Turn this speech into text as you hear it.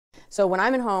So when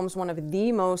I'm in homes, one of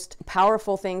the most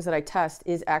powerful things that I test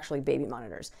is actually baby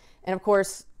monitors. And of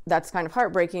course, that's kind of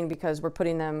heartbreaking because we're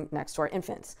putting them next to our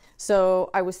infants. So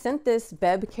I was sent this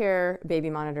Bebcare Baby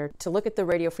Monitor to look at the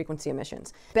radio frequency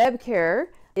emissions. Bebcare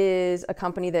is a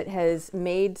company that has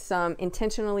made some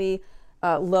intentionally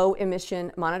low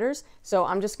emission monitors. So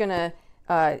I'm just gonna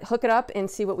hook it up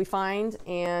and see what we find.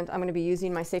 And I'm gonna be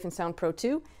using my Safe and Sound Pro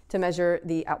 2 to measure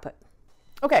the output.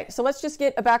 Okay, so let's just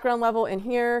get a background level in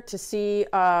here to see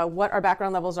what our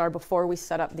background levels are before we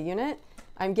set up the unit.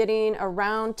 I'm getting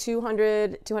around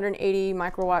 200, 280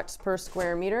 microwatts per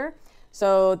square meter.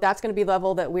 So that's going to be the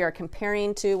level that we are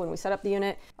comparing to when we set up the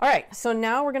unit. All right, so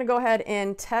now we're going to go ahead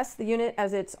and test the unit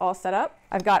as it's all set up.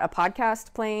 I've got a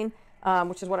podcast playing,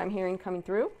 which is what I'm hearing coming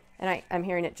through, and I'm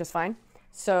hearing it just fine.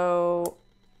 So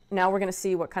now we're going to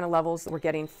see what kind of levels we're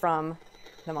getting from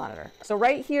the monitor. So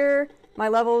right here, my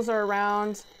levels are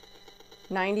around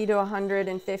 90 to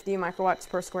 150 microwatts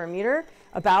per square meter,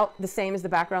 about the same as the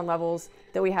background levels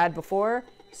that we had before.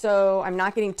 So I'm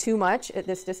not getting too much at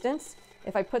this distance.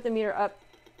 If I put the meter up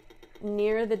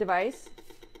near the device,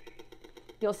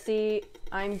 you'll see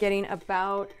I'm getting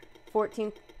about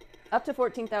up to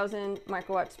 14,000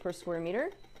 microwatts per square meter,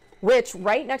 which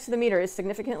right next to the meter is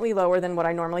significantly lower than what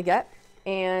I normally get.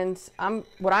 And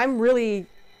what I'm really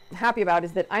happy about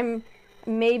is that I'm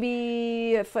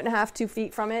maybe 1.5 feet, 2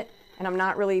 feet from it, and I'm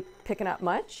not really picking up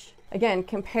much. Again,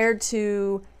 compared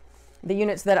to the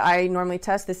units that I normally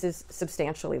test, this is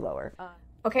substantially lower.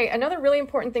 Okay, another really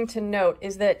important thing to note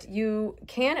is that you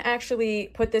can actually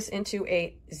put this into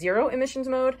a 0 emissions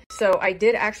mode. So I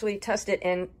did actually test it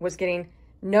and was getting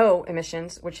no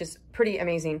emissions, which is pretty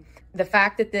amazing. The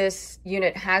fact that this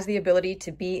unit has the ability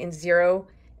to be in 0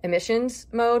 emissions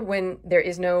mode when there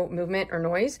is no movement or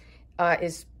noise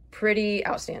is pretty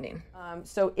outstanding.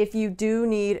 So if you do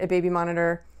need a baby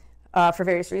monitor for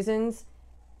various reasons,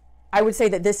 I would say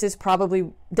that this is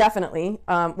probably definitely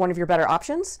one of your better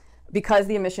options because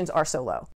the emissions are so low.